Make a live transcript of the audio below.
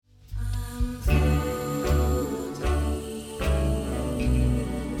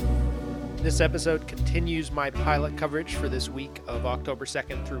This episode continues my pilot coverage for this week of October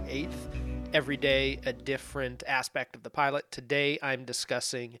 2nd through 8th. Every day, a different aspect of the pilot. Today, I'm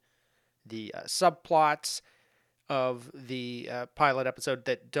discussing the subplots of the pilot episode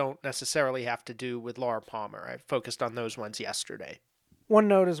that don't necessarily have to do with Laura Palmer. I focused on those ones yesterday. One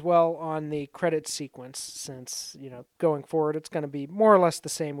note as well on the credit sequence, since, going forward, it's going to be more or less the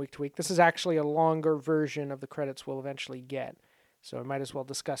same week to week. This is actually a longer version of the credits we'll eventually get, so I might as well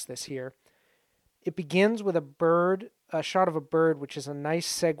discuss this here. It begins with a shot of a bird, which is a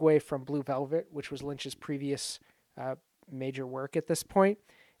nice segue from Blue Velvet, which was Lynch's previous major work at this point.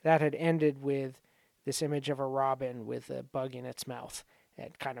 That had ended with this image of a robin with a bug in its mouth.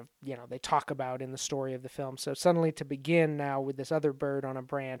 And kind of, they talk about in the story of the film. So suddenly to begin now with this other bird on a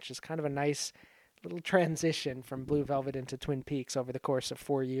branch is kind of a nice little transition from Blue Velvet into Twin Peaks over the course of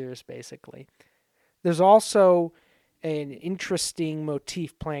 4 years, basically. There's also an interesting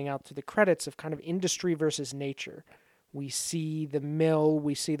motif playing out through the credits of kind of industry versus nature. We see the mill,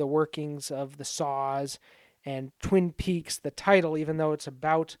 we see the workings of the saws, and Twin Peaks, the title, even though it's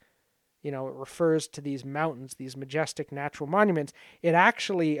about, it refers to these mountains, these majestic natural monuments, it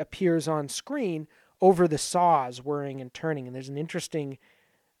actually appears on screen over the saws whirring and turning. And there's an interesting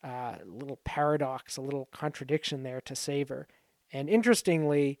little paradox, a little contradiction there to savor. And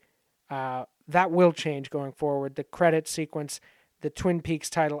interestingly, that will change going forward. The credit sequence, the Twin Peaks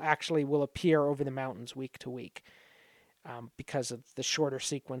title actually will appear over the mountains week to week. Because of the shorter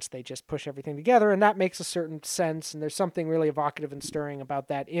sequence, they just push everything together, and that makes a certain sense, and there's something really evocative and stirring about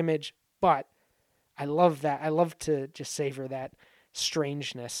that image, but I love that. I love to just savor that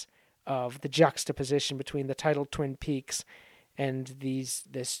strangeness of the juxtaposition between the title Twin Peaks and these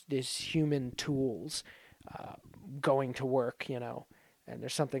human tools going to work, and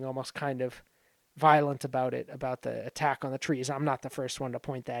there's something almost kind of violent about it, about the attack on the trees. I'm not the first one to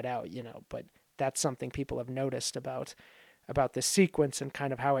point that out, but that's something people have noticed about this sequence and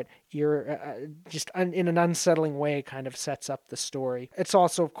kind of how it in an unsettling way kind of sets up the story. It's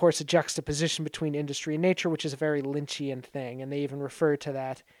also, of course, a juxtaposition between industry and nature, which is a very Lynchian thing, and they even refer to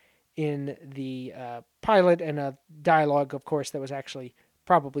that in the pilot and a dialogue, of course, that was actually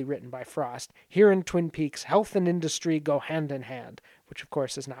probably written by Frost. Here in Twin Peaks, health and industry go hand in hand, which, of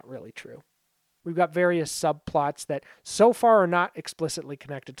course, is not really true. We've got various subplots that so far are not explicitly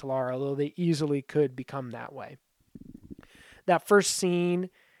connected to Laura, although they easily could become that way. That first scene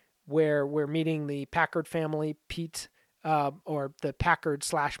where we're meeting the Packard family, Pete, or the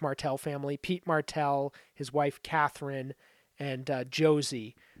Packard/Martell family, Pete Martell, his wife Catherine, and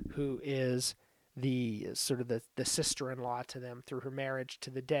Josie, who is the sort of the sister-in-law to them through her marriage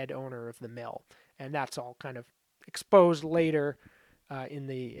to the dead owner of the mill. And that's all kind of exposed later in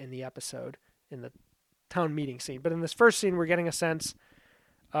the episode, in the town meeting scene. But in this first scene, we're getting a sense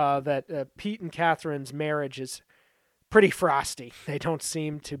that Pete and Catherine's marriage is pretty frosty. They don't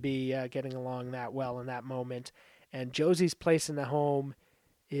seem to be getting along that well in that moment. And Josie's place in the home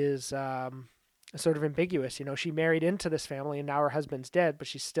is sort of ambiguous. She married into this family, and now her husband's dead, but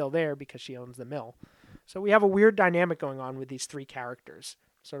she's still there because she owns the mill. So we have a weird dynamic going on with these three characters.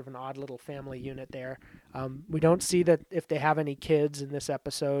 Sort of an odd little family unit there. We don't see that if they have any kids in this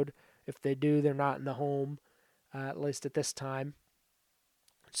episode. If they do, they're not in the home, at least at this time.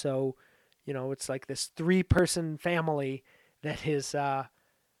 So, it's like this 3-person family that is,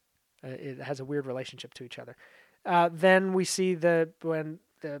 it has a weird relationship to each other. Then we see when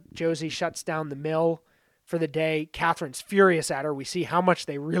Josie shuts down the mill for the day, Catherine's furious at her. We see how much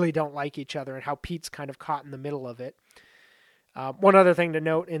they really don't like each other and how Pete's kind of caught in the middle of it. One other thing to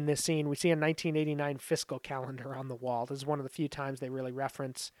note in this scene, we see a 1989 fiscal calendar on the wall. This is one of the few times they really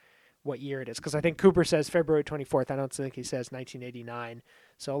reference what year it is, because I think Cooper says February 24th. I don't think he says 1989.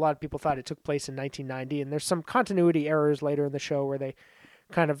 So a lot of people thought it took place in 1990, and there's some continuity errors later in the show where they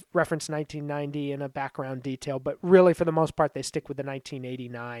kind of reference 1990 in a background detail, but really for the most part they stick with the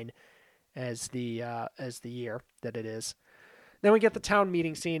 1989 as the year that it is. Then we get the town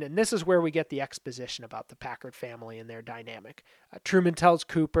meeting scene, and this is where we get the exposition about the Packard family and their dynamic. Truman tells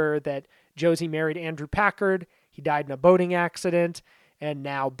Cooper that Josie married Andrew Packard. He died in a boating accident. And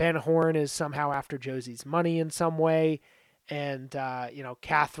now Ben Horne is somehow after Josie's money in some way. And,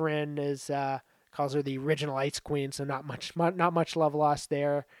 Catherine calls her the original Ice Queen, so not much love lost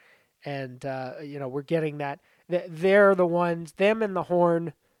there. And, we're getting that. They're the ones, them and the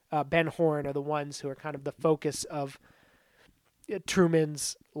Horne, Ben Horne, are the ones who are kind of the focus of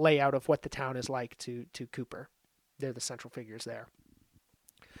Truman's layout of what the town is like to Cooper. They're the central figures there.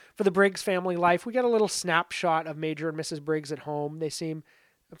 For the Briggs family life, we get a little snapshot of Major and Mrs. Briggs at home. They seem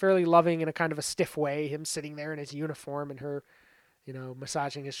fairly loving in a kind of a stiff way, him sitting there in his uniform and her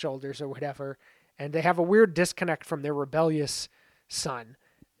massaging his shoulders or whatever. And they have a weird disconnect from their rebellious son.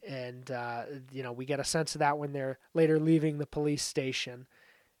 And, we get a sense of that when they're later leaving the police station.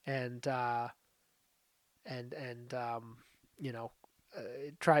 And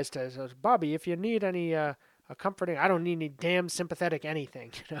it tries to, says, Bobby, if you need any a comforting, I don't need any damn sympathetic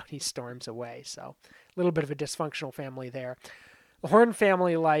anything. He storms away. So a little bit of a dysfunctional family there. The Horn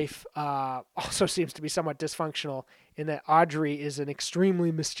family life also seems to be somewhat dysfunctional in that Audrey is an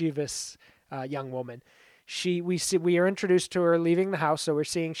extremely mischievous young woman. We are introduced to her leaving the house, so we're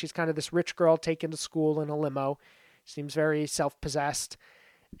seeing she's kind of this rich girl taken to school in a limo. Seems very self-possessed.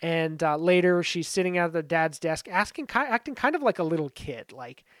 And later, she's sitting at her dad's desk, acting kind of like a little kid.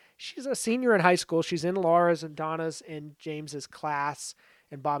 Like, she's a senior in high school. She's in Laura's and Donna's and James's class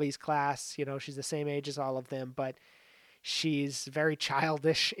and Bobby's class. She's the same age as all of them, but she's very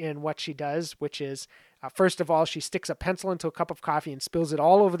childish in what she does, which is, first of all, she sticks a pencil into a cup of coffee and spills it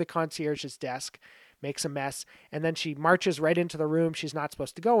all over the concierge's desk, makes a mess, and then she marches right into the room she's not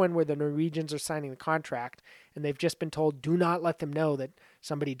supposed to go in, where the Norwegians are signing the contract, and they've just been told, do not let them know that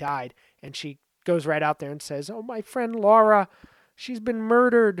somebody died. And she goes right out there and says, oh, my friend Laura, she's been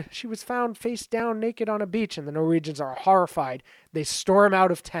murdered. She was found face down naked on a beach. And the Norwegians are horrified. They storm out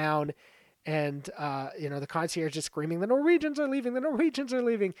of town, and the concierge is screaming, the Norwegians are leaving, the Norwegians are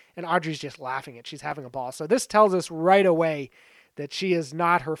leaving. And Audrey's just laughing at. She's having a ball. So this tells us right away that she is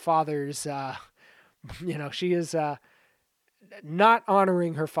not her father's, she is not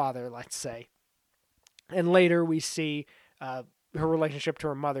honoring her father, let's say. And later we see her relationship to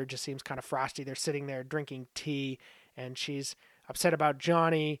her mother just seems kind of frosty. They're sitting there drinking tea, and she's upset about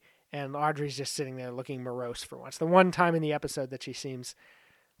Johnny, and Audrey's just sitting there looking morose for once. The one time in the episode that she seems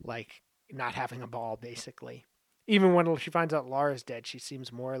like not having a ball, basically. Even when she finds out Laura's dead, she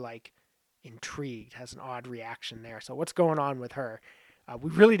seems more like intrigued, has an odd reaction there. So what's going on with her? We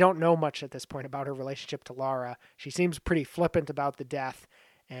really don't know much at this point about her relationship to Laura. She seems pretty flippant about the death,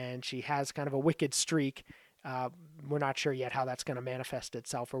 and she has kind of a wicked streak. We're not sure yet how that's going to manifest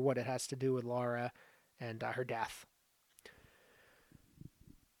itself or what it has to do with Laura and her death.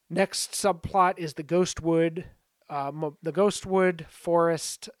 Next subplot is the Ghostwood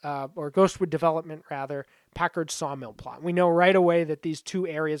forest, or Ghostwood development, rather, Packard sawmill plot. We know right away that these two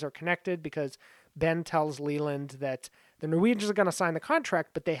areas are connected because Ben tells Leland that the Norwegians are going to sign the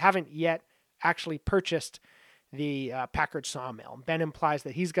contract, but they haven't yet actually purchased the Packard sawmill. Ben implies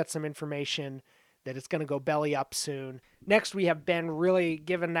that he's got some information that it's going to go belly up soon. Next, we have Ben really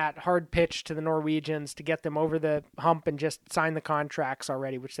giving that hard pitch to the Norwegians to get them over the hump and just sign the contracts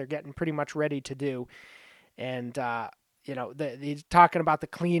already, which they're getting pretty much ready to do. And, he's talking about the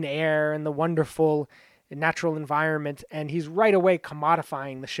clean air and the wonderful natural environment, and he's right away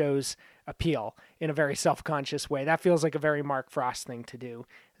commodifying the show's appeal in a very self-conscious way. That feels like a very Mark Frost thing to do.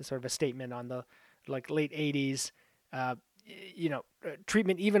 It's sort of a statement on the late 80s,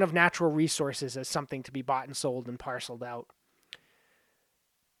 treatment even of natural resources as something to be bought and sold and parceled out.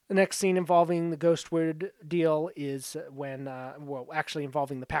 The next scene involving the Ghostwood deal is when, actually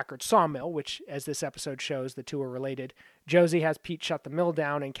involving the Packard sawmill, which, as this episode shows, the two are related. Josie has Pete shut the mill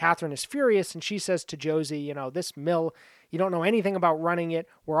down, and Catherine is furious, and she says to Josie, this mill, you don't know anything about running it.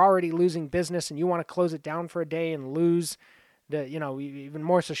 We're already losing business, and you want to close it down for a day and lose even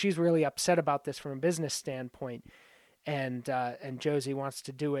more. So she's really upset about this from a business standpoint. And Josie wants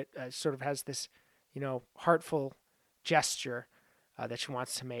to do it, sort of has this, heartful gesture that she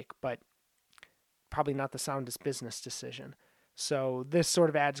wants to make, but probably not the soundest business decision. So this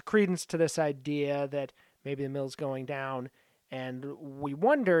sort of adds credence to this idea that maybe the mill's going down. And we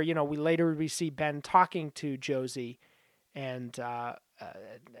wonder, we see Ben talking to Josie, and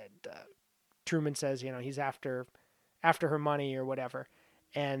Truman says, he's after her money or whatever.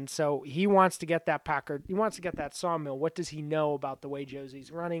 And so he wants to get that Packard, he wants to get that sawmill. What does he know about the way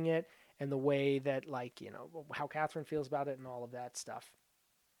Josie's running it and the way that, how Catherine feels about it and all of that stuff?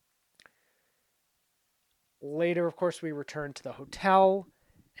 Later, of course, we return to the hotel,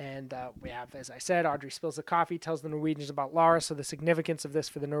 and we have, as I said, Audrey spills the coffee, tells the Norwegians about Laura. So the significance of this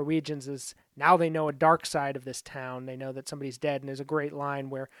for the Norwegians is now they know a dark side of this town. They know that somebody's dead, and there's a great line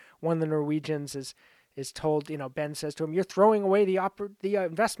where one of the Norwegians is told, Ben says to him, you're throwing away the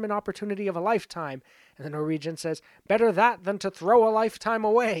investment opportunity of a lifetime. And the Norwegian says, better that than to throw a lifetime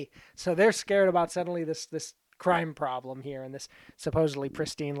away. So they're scared about suddenly this crime problem here in this supposedly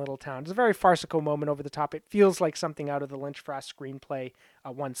pristine little town. It's a very farcical moment, over the top. It feels like something out of the Lynch Frost screenplay,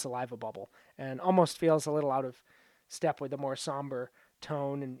 One Saliva Bubble, and almost feels a little out of step with the more somber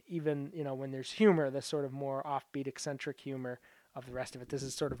tone. And even, when there's humor, the sort of more offbeat, eccentric humor of the rest of it. This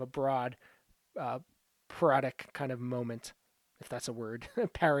is sort of a broad, parodic kind of moment if that's a word,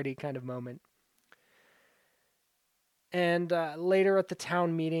 parody kind of moment. And later at the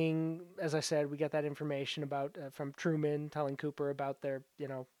town meeting, as I said, we get that information about from Truman telling Cooper about their,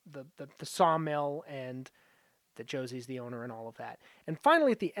 the sawmill and that Josie's the owner and all of that. And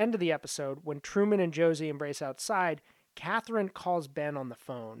finally, at the end of the episode, when Truman and Josie embrace outside, Catherine calls Ben on the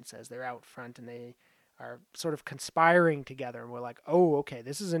phone, says they're out front and they are sort of conspiring together. And we're like, oh, okay,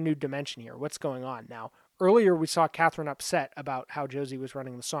 this is a new dimension here. What's going on? Now, earlier we saw Catherine upset about how Josie was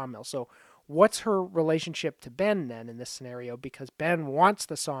running the sawmill. So what's her relationship to Ben then in this scenario? Because Ben wants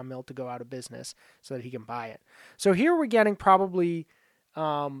the sawmill to go out of business so that he can buy it. So here we're getting probably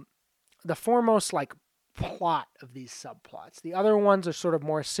the foremost like plot of these subplots. The other ones are sort of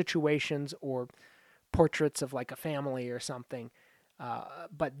more situations or portraits of like a family or something.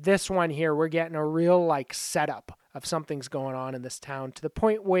 But this one here, we're getting a real like setup of something's going on in this town to the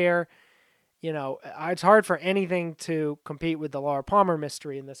point where, it's hard for anything to compete with the Laura Palmer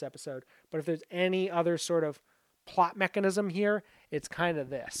mystery in this episode. But if there's any other sort of plot mechanism here, it's kind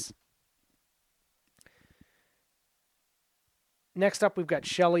of this. Next up, we've got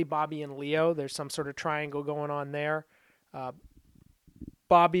Shelley, Bobby, and Leo. There's some sort of triangle going on there.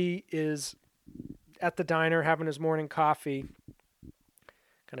 Bobby is at the diner having his morning coffee,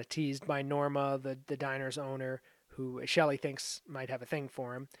 kind of teased by Norma, the diner's owner, who Shelley thinks might have a thing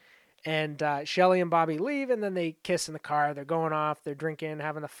for him. And Shelley and Bobby leave, and then they kiss in the car. They're going off. They're drinking,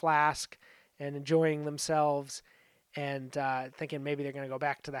 having a flask, and enjoying themselves, and thinking maybe they're going to go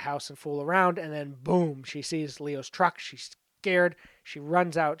back to the house and fool around. And then, boom, she sees Leo's truck. She's scared. She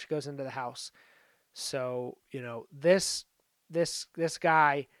runs out. She goes into the house. So, this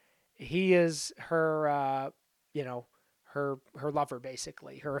guy, he is her, her lover,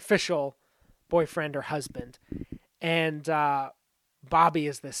 basically, her official boyfriend or husband. And Bobby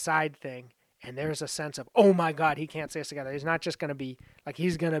is this side thing, and there's a sense of, oh my God, he can't stay us together. He's not just going to be,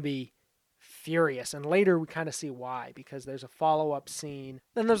 he's going to be furious. And later we kind of see why, because there's a follow-up scene.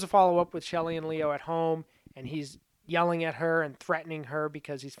 Then there's a follow-up with Shelley and Leo at home, and he's yelling at her and threatening her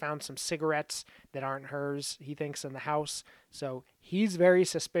because he's found some cigarettes that aren't hers, he thinks, in the house. So he's very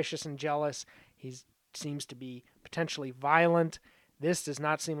suspicious and jealous. He seems to be potentially violent. This does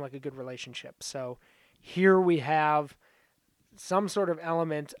not seem like a good relationship. So here we have some sort of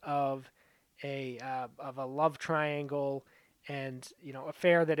element of a love triangle and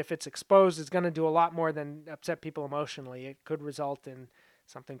affair that, if it's exposed, is going to do a lot more than upset people emotionally. It could result in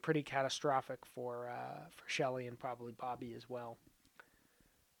something pretty catastrophic for Shelley and probably Bobby as well.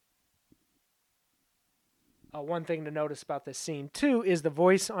 One thing to notice about this scene too is the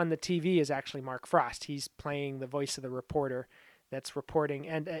voice on the TV is actually Mark Frost. He's playing the voice of the reporter that's reporting.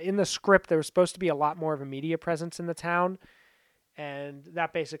 And in the script, there was supposed to be a lot more of a media presence in the town. And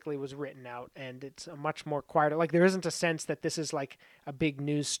that basically was written out, and it's a much more quieter. There isn't a sense that this is like a big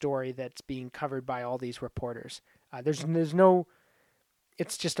news story that's being covered by all these reporters. There's no.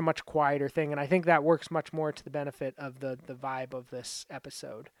 It's just a much quieter thing, and I think that works much more to the benefit of the vibe of this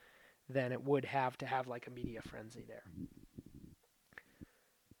episode than it would have to have like a media frenzy there.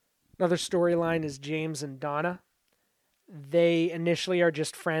 Another storyline is James and Donna. They initially are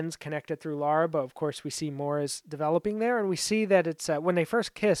just friends connected through Laura, but of course we see more is developing there, and we see that it's when they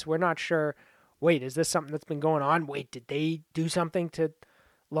first kiss, we're not sure, wait, is this something that's been going on? Wait, did they do something to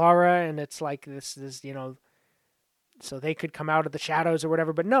Laura? And it's like this is, so they could come out of the shadows or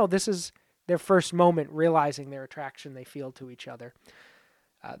whatever, but no, this is their first moment realizing their attraction they feel to each other.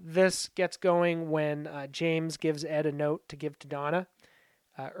 This gets going when James gives Ed a note to give to Donna.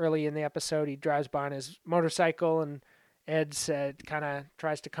 Early in the episode, he drives by on his motorcycle, and Ed kind of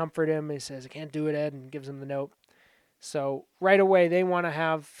tries to comfort him. He says, I can't do it, Ed, and gives him the note. So right away, they want to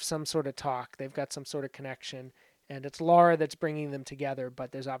have some sort of talk. They've got some sort of connection, and it's Laura that's bringing them together,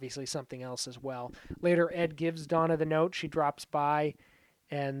 but there's obviously something else as well. Later, Ed gives Donna the note. She drops by,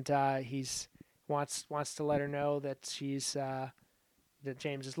 and he's wants to let her know that she's that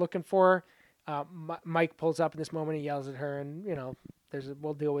James is looking for her. Mike pulls up in this moment and yells at her, and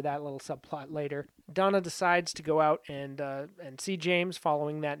we'll deal with that little subplot later. Donna decides to go out and see James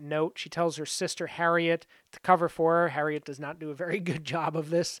following that note. She tells her sister Harriet to cover for her. Harriet does not do a very good job of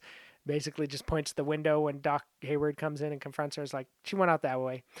this. Basically just points to the window when Doc Hayward comes in and confronts her. It's like, she went out that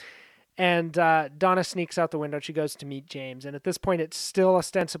way. And Donna sneaks out the window. She goes to meet James. And at this point, it's still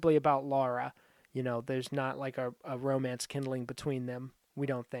ostensibly about Laura. There's not like a romance kindling between them. We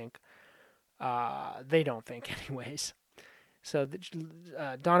don't think. They don't think anyways. So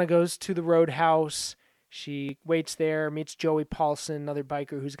Donna goes to the Roadhouse. She waits there, meets Joey Paulson, another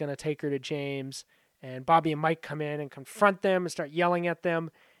biker who's going to take her to James. And Bobby and Mike come in and confront them and start yelling at them.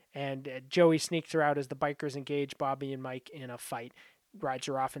 And Joey sneaks her out as the bikers engage Bobby and Mike in a fight. Rides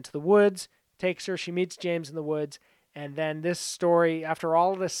her off into the woods, takes her. She meets James in the woods. And then this story, after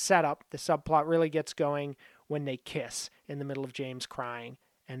all of this setup, the subplot really gets going when they kiss in the middle of James crying.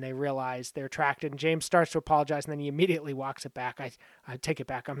 And they realize they're attracted. And James starts to apologize, and then he immediately walks it back. I take it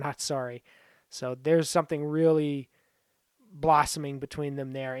back. I'm not sorry. So there's something really blossoming between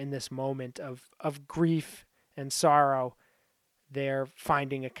them there in this moment of grief and sorrow. They're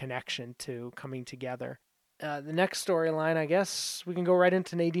finding a connection to coming together. The next storyline, I guess, we can go right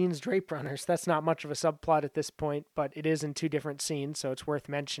into Nadine's Drape Runners. That's not much of a subplot at this point, but it is in two different scenes, so it's worth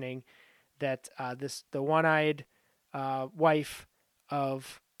mentioning that the one-eyed wife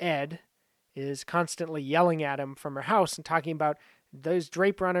of Ed is constantly yelling at him from her house and talking about those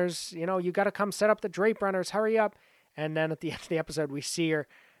Drape Runners, you got to come set up the Drape Runners, hurry up. And then at the end of the episode, we see her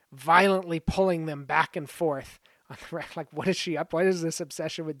violently pulling them back and forth. Like, what is she up? What is this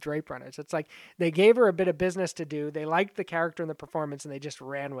obsession with Drape Runners? It's like they gave her a bit of business to do. They liked the character and the performance, and they just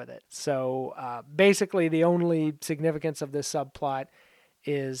ran with it. So basically, the only significance of this subplot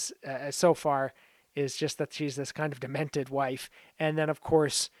is, so far, is just that she's this kind of demented wife. And then, of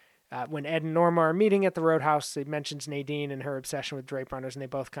course, when Ed and Norma are meeting at the Roadhouse, it mentions Nadine and her obsession with Drape Runners, and they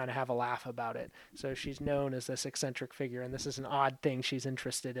both kind of have a laugh about it. So she's known as this eccentric figure, and this is an odd thing she's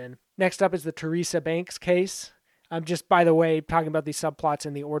interested in. Next up is the Teresa Banks case. I'm just, by the way, talking about these subplots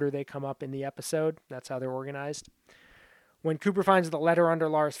in the order they come up in the episode. That's how they're organized. When Cooper finds the letter under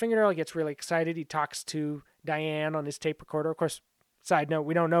Laura's fingernail, he gets really excited. He talks to Diane on his tape recorder. Of course, side note,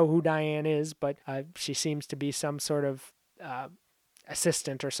 we don't know who Diane is, but she seems to be some sort of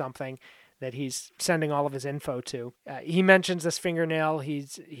assistant or something that he's sending all of his info to. He mentions this fingernail.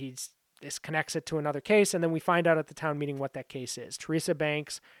 This connects it to another case, and then we find out at the town meeting what that case is. Teresa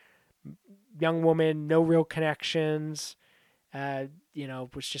Banks, young woman, no real connections,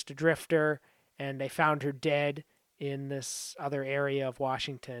 was just a drifter, and they found her dead in this other area of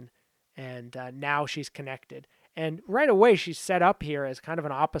Washington, and now she's connected. And right away, she's set up here as kind of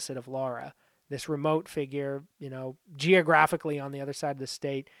an opposite of Laura, this remote figure, geographically on the other side of the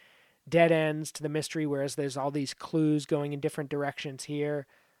state, dead ends to the mystery, whereas there's all these clues going in different directions here,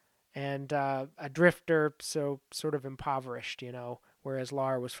 and a drifter, so sort of impoverished, whereas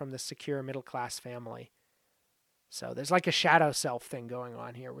Laura was from this secure middle-class family. So there's like a shadow self thing going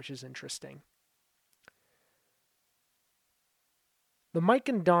on here, which is interesting. The Mike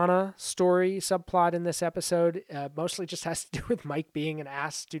and Donna story subplot in this episode mostly just has to do with Mike being an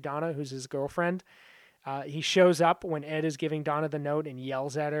ass to Donna, who's his girlfriend. He shows up when Ed is giving Donna the note and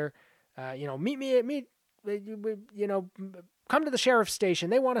yells at her, meet, come to the sheriff's station.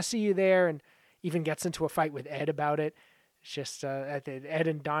 They want to see you there, and even gets into a fight with Ed about it. It's just Ed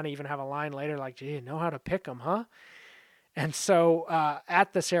and Donna even have a line later like, gee, you know how to pick them, huh? And so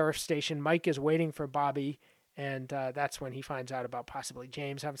at the sheriff's station, Mike is waiting for Bobby, and that's when he finds out about possibly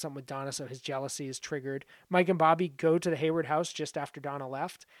James having something with Donna, so his jealousy is triggered. Mike and Bobby go to the Hayward house just after Donna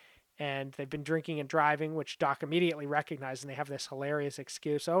left, and they've been drinking and driving, which Doc immediately recognizes, and they have this hilarious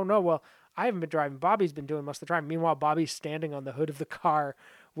excuse. Oh, no, well, I haven't been driving. Bobby's been doing most of the driving. Meanwhile, Bobby's standing on the hood of the car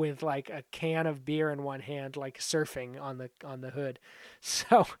with like a can of beer in one hand, like surfing on the hood.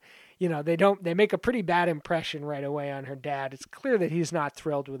 So, they make a pretty bad impression right away on her dad. It's clear that he's not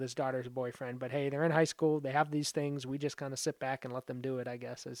thrilled with his daughter's boyfriend, but hey, they're in high school. They have these things. We just kind of sit back and let them do it, I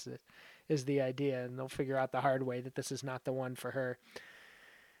guess, is the idea. And they'll figure out the hard way that this is not the one for her.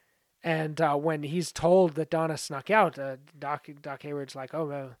 And when he's told that Donna snuck out, Doc Hayward's like, oh,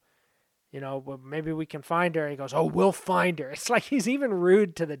 well, well, maybe we can find her. He goes, oh, we'll find her. It's like he's even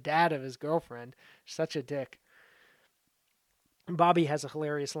rude to the dad of his girlfriend. Such a dick. Bobby has a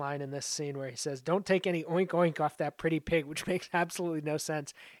hilarious line in this scene where he says, don't take any oink oink off that pretty pig, which makes absolutely no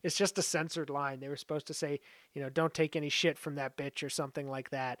sense. It's just a censored line. They were supposed to say, don't take any shit from that bitch or something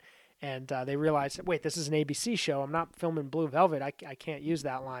like that. And they realized, wait, this is an ABC show. I'm not filming Blue Velvet. I can't use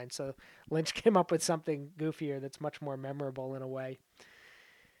that line. So Lynch came up with something goofier that's much more memorable in a way.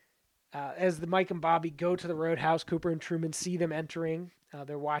 As the Mike and Bobby go to the Roadhouse, Cooper and Truman see them entering.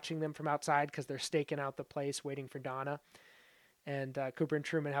 They're watching them from outside because they're staking out the place, waiting for Donna. And Cooper and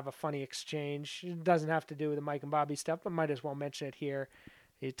Truman have a funny exchange. It doesn't have to do with the Mike and Bobby stuff, but might as well mention it here.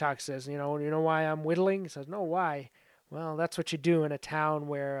 He says, you know why I'm whittling? He says, no, why? Well, that's what you do in a town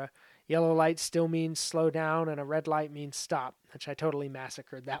where a yellow light still means slow down and a red light means stop, which I totally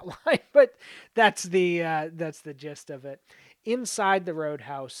massacred that line, but that's the gist of it. Inside the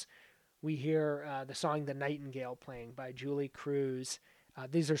Roadhouse, we hear the song The Nightingale playing by Julie Cruz.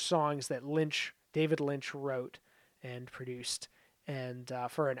 These are songs that David Lynch wrote and produced and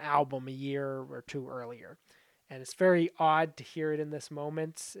for an album a year or two earlier. And it's very odd to hear it in this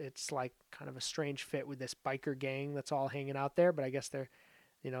moment. It's like kind of a strange fit with this biker gang that's all hanging out there. But I guess they're,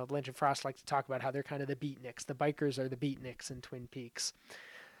 Lynch and Frost like to talk about how they're kind of the beatniks. The bikers are the beatniks in Twin Peaks.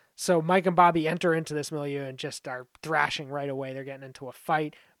 So Mike and Bobby enter into this milieu and just are thrashing right away. They're getting into a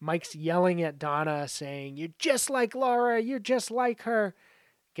fight. Mike's yelling at Donna, saying, "You're just like Laura. You're just like her,"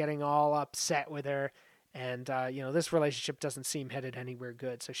 getting all upset with her. And, this relationship doesn't seem headed anywhere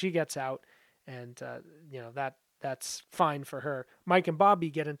good. So she gets out, and, that's fine for her. Mike and Bobby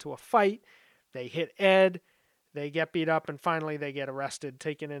get into a fight. They hit Ed. They get beat up, and finally they get arrested,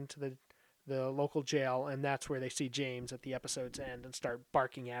 taken into the local jail, and that's where they see James at the episode's end and start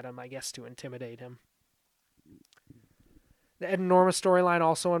barking at him, I guess, to intimidate him. The Ed and Norma storyline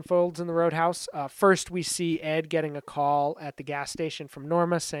also unfolds in the Roadhouse. First, we see Ed getting a call at the gas station from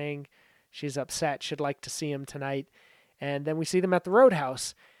Norma saying she's upset, she'd like to see him tonight. And then we see them at the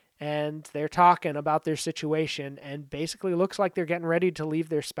Roadhouse, and they're talking about their situation, and basically looks like they're getting ready to leave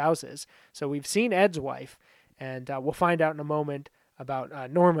their spouses. So we've seen Ed's wife, and we'll find out in a moment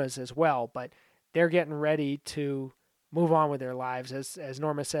about Norma's as well, but they're getting ready to move on with their lives. As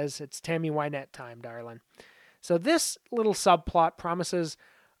Norma says, it's Tammy Wynette time, darling. So this little subplot promises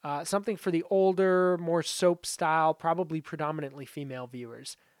something for the older, more soap style, probably predominantly female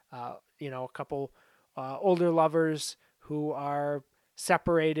viewers. A couple older lovers who are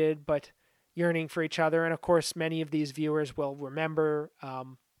separated but yearning for each other. And of course, many of these viewers will remember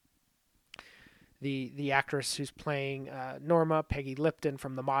the actress who's playing Norma, Peggy Lipton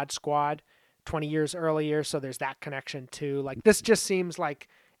from the Mod Squad, 20 years earlier. So there's that connection too. Like, this just seems like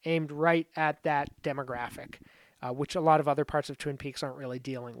aimed right at that demographic, which a lot of other parts of Twin Peaks aren't really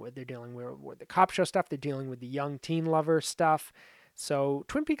dealing with. They're dealing with the cop show stuff. They're dealing with the young teen lover stuff. So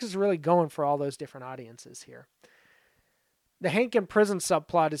Twin Peaks is really going for all those different audiences here. The Hank in prison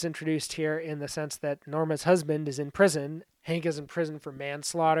subplot is introduced here in the sense that Norma's husband is in prison. Hank is in prison for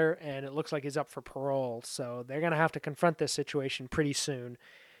manslaughter, and it looks like he's up for parole. So they're going to have to confront this situation pretty soon.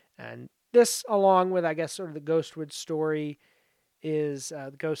 And this, along with, I guess, sort of the Ghostwood story, is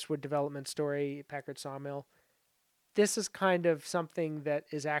the Ghostwood development story, Packard Sawmill. This is kind of something that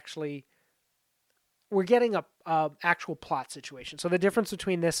is actually, we're getting a actual plot situation. So the difference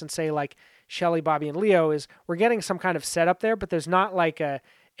between this and, say, like Shelley, Bobby, and Leo is we're getting some kind of setup there, but there's not like a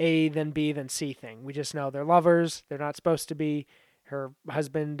then B then C thing. We just know they're lovers. They're not supposed to be. Her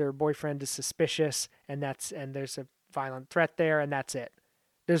husband or boyfriend is suspicious, and there's a violent threat there, and that's it.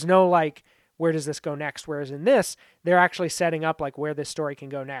 There's no like, where does this go next? Whereas in this, they're actually setting up like where this story can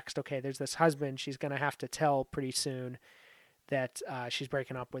go next. Okay, there's this husband. She's going to have to tell pretty soon that she's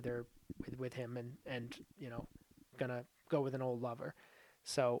breaking up with him and going to go with an old lover.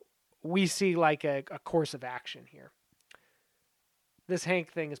 So we see like a course of action here. This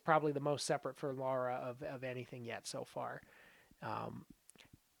Hank thing is probably the most separate for Laura of anything yet so far.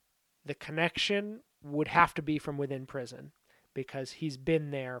 The connection would have to be from within prison because he's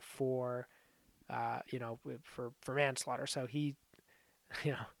been there for manslaughter. So he,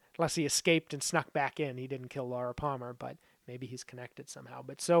 unless he escaped and snuck back in, he didn't kill Laura Palmer, but maybe he's connected somehow.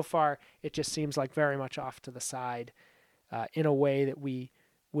 But so far, it just seems like very much off to the side in a way that we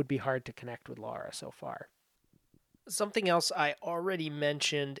would be hard to connect with Laura so far. Something else I already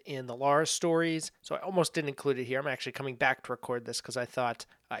mentioned in the Laura stories, so I almost didn't include it here. I'm actually coming back to record this because I thought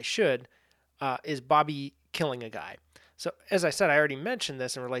I should, is Bobby killing a guy. So as I said, I already mentioned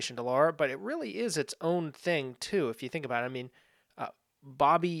this in relation to Laura, but it really is its own thing too, if you think about it. I mean,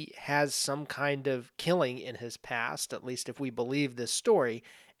 Bobby has some kind of killing in his past, at least if we believe this story,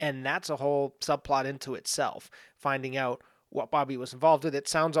 and that's a whole subplot into itself, finding out what Bobby was involved with. It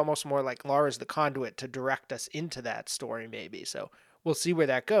sounds almost more like Laura's the conduit to direct us into that story, maybe. So we'll see where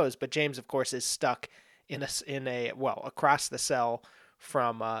that goes. But James, of course, is stuck across the cell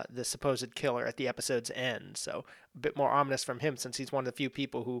from the supposed killer at the episode's end. So a bit more ominous from him since he's one of the few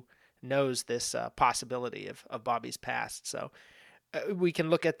people who knows this possibility of Bobby's past. So we can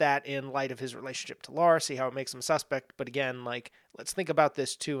look at that in light of his relationship to Laura, see how it makes him a suspect. But again, let's think about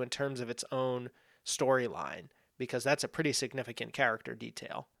this too in terms of its own storyline, because that's a pretty significant character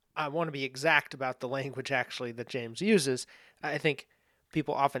detail. I want to be exact about the language actually that James uses. I think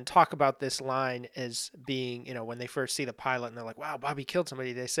people often talk about this line as being, when they first see the pilot and they're like, wow, Bobby killed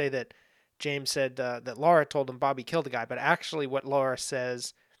somebody. They say that James said that Laura told him Bobby killed a guy. But actually what Laura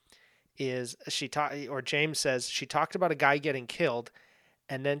says is James says she talked about a guy getting killed.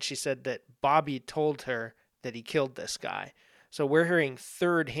 And then she said that Bobby told her that he killed this guy. So we're hearing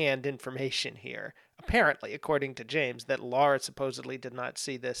third-hand information here, apparently, according to James, that Laura supposedly did not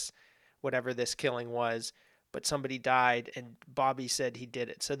see this, whatever this killing was, but somebody died and Bobby said he did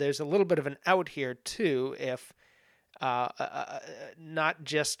it. So there's a little bit of an out here, too, if not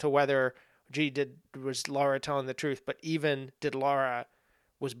just to whether, was Laura telling the truth, but even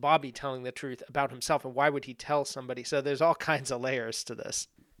was Bobby telling the truth about himself, and why would he tell somebody? So there's all kinds of layers to this.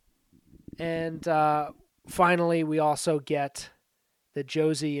 And finally, we also get the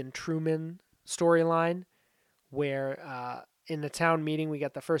Josie and Truman storyline, where in the town meeting we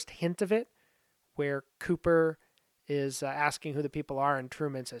get the first hint of it, where Cooper is asking who the people are, and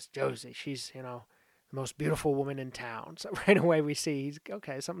Truman says, Josie, she's, the most beautiful woman in town. So right away we see,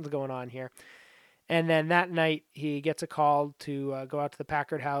 okay, something's going on here. And then that night he gets a call to go out to the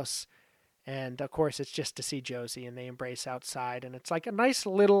Packard house, and of course it's just to see Josie, and they embrace outside, and it's like a nice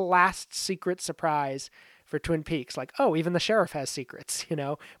little last secret surprise for Twin Peaks. Like, oh, even the sheriff has secrets,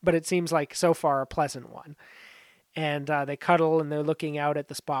 but it seems like so far a pleasant one. And they cuddle, and they're looking out at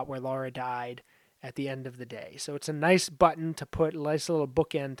the spot where Laura died at the end of the day. So it's a nice button to put, a nice little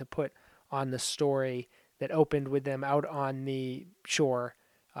bookend to put on the story that opened with them out on the shore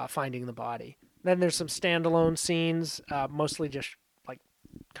finding the body. Then there's some standalone scenes, mostly just like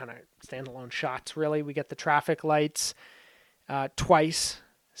kind of standalone shots, really. We get the traffic lights twice,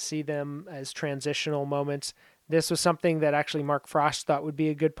 see them as transitional moments. This was something that actually Mark Frost thought would be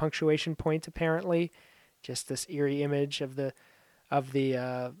a good punctuation point, apparently. Just this eerie image of the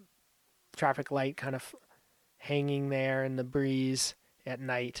traffic light kind of hanging there in the breeze at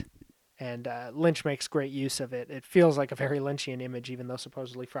night. And Lynch makes great use of it. It feels like a very Lynchian image, even though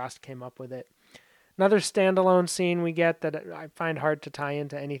supposedly Frost came up with it. Another standalone scene we get that I find hard to tie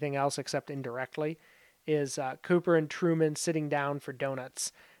into anything else except indirectly is Cooper and Truman sitting down for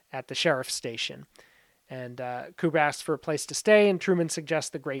donuts at the sheriff's station. And Cooper asks for a place to stay, and Truman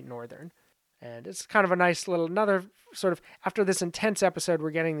suggests the Great Northern. And it's kind of a nice little, another sort of, after this intense episode, we're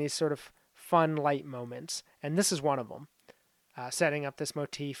getting these sort of fun, light moments. And this is one of them. Setting up this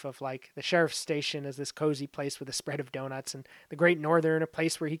motif of like the sheriff's station as this cozy place with a spread of donuts, and the Great Northern, a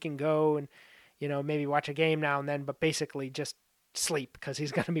place where he can go and, maybe watch a game now and then, but basically just sleep because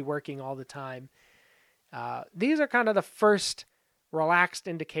he's going to be working all the time. These are kind of the first relaxed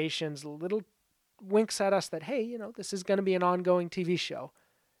indications, little winks at us that, hey, this is going to be an ongoing TV show.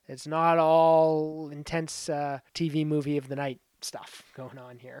 It's not all intense TV movie of the night stuff going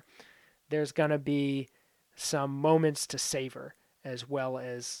on here. There's going to be some moments to savor as well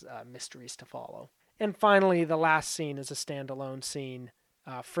as mysteries to follow. And finally, the last scene is a standalone scene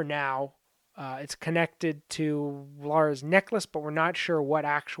for now. It's connected to Laura's necklace, but we're not sure what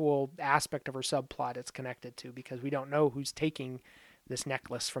actual aspect of her subplot it's connected to because we don't know who's taking this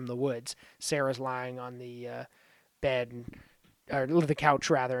necklace from the woods. Sarah's lying on the bed, or the couch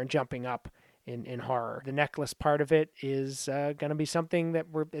rather, and jumping up in horror. The necklace part of it is going to be something that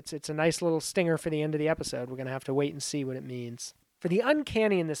it's a nice little stinger for the end of the episode. We're going to have to wait and see what it means. For the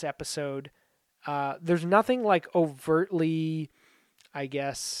uncanny in this episode, there's nothing like overtly, I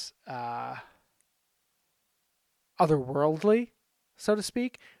guess, otherworldly, so to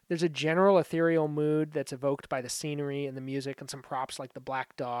speak. There's a general ethereal mood that's evoked by the scenery and the music and some props like the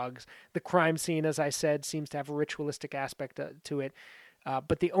black dogs. The crime scene, as I said, seems to have a ritualistic aspect to it.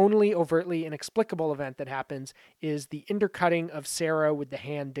 But the only overtly inexplicable event that happens is the intercutting of Sarah with the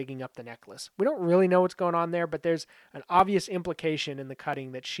hand digging up the necklace. We don't really know what's going on there, but there's an obvious implication in the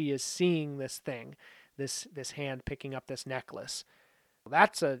cutting that she is seeing this thing, this hand picking up this necklace.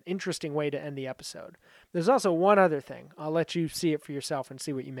 That's an interesting way to end the episode. There's also one other thing. I'll let you see it for yourself and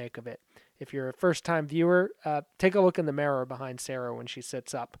see what you make of it. If you're a first-time viewer, take a look in the mirror behind Sarah when she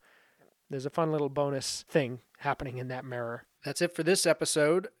sits up. There's a fun little bonus thing happening in that mirror. That's it for this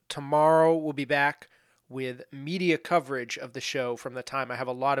episode. Tomorrow we'll be back with media coverage of the show from the time. I have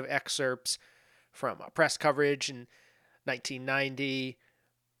a lot of excerpts from press coverage in 1990.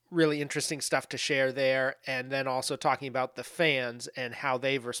 Really interesting stuff to share there. And then also talking about the fans and how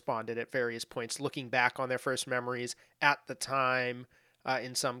they've responded at various points, looking back on their first memories at the time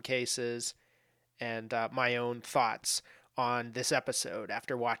in some cases, and my own thoughts on this episode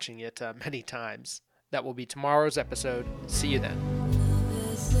after watching it many times. That will be tomorrow's episode. See you then.